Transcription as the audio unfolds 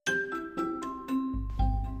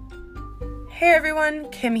Hey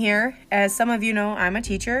everyone, Kim here. As some of you know, I'm a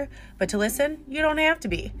teacher, but to listen, you don't have to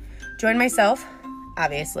be. Join myself,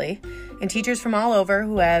 obviously, and teachers from all over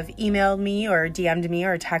who have emailed me or DM'd me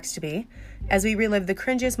or texted me as we relive the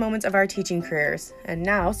cringiest moments of our teaching careers. And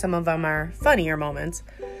now some of them are funnier moments,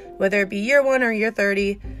 whether it be year 1 or year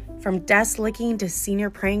 30, from desk licking to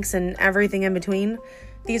senior pranks and everything in between.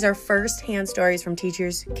 These are first-hand stories from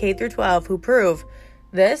teachers K through 12 who prove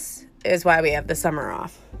this is why we have the summer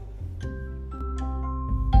off.